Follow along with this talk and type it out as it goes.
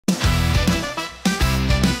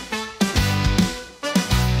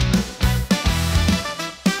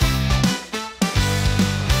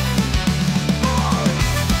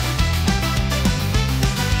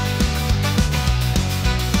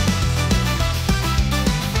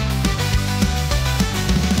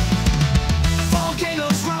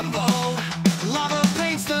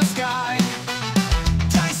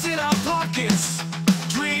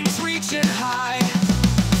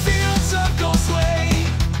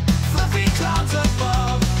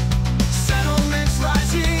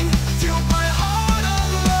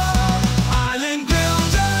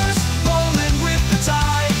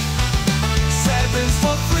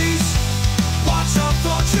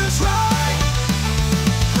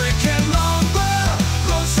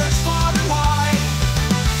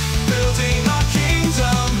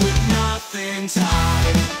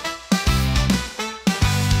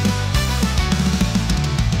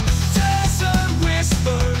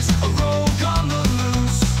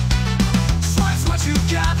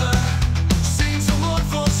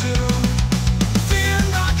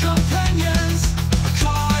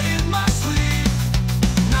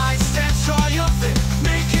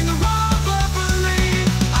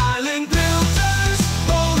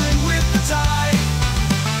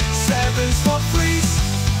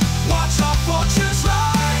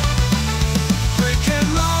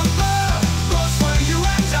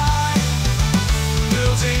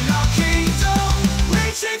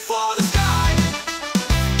for the sky.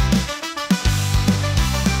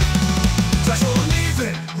 Flash or leave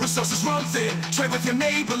it, resources run thin. Trade with your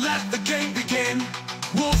neighbor, let the game begin.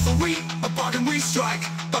 Wolf or wheat, a bargain we strike.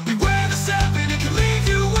 But beware the seven, it can leave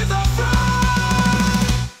you with a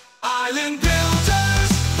fright. Island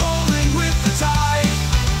builders, rolling with the tide.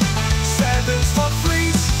 Sevens for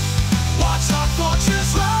fleece, watch our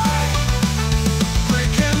fortunes ride.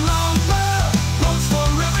 Brick and lumber, roads for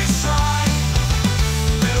every stride.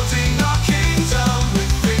 Building our kingdom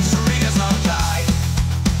with victory as our guide.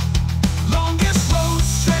 Longest road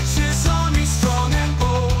stretches, army strong and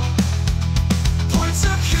bold. Points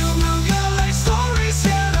accumulate, stories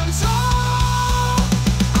yet untold.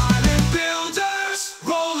 Island builders,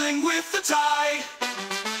 rolling with the tide.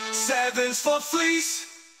 Sevens for fleece,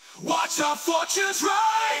 watch our fortunes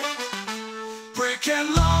ride. Brick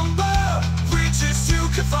and lumber,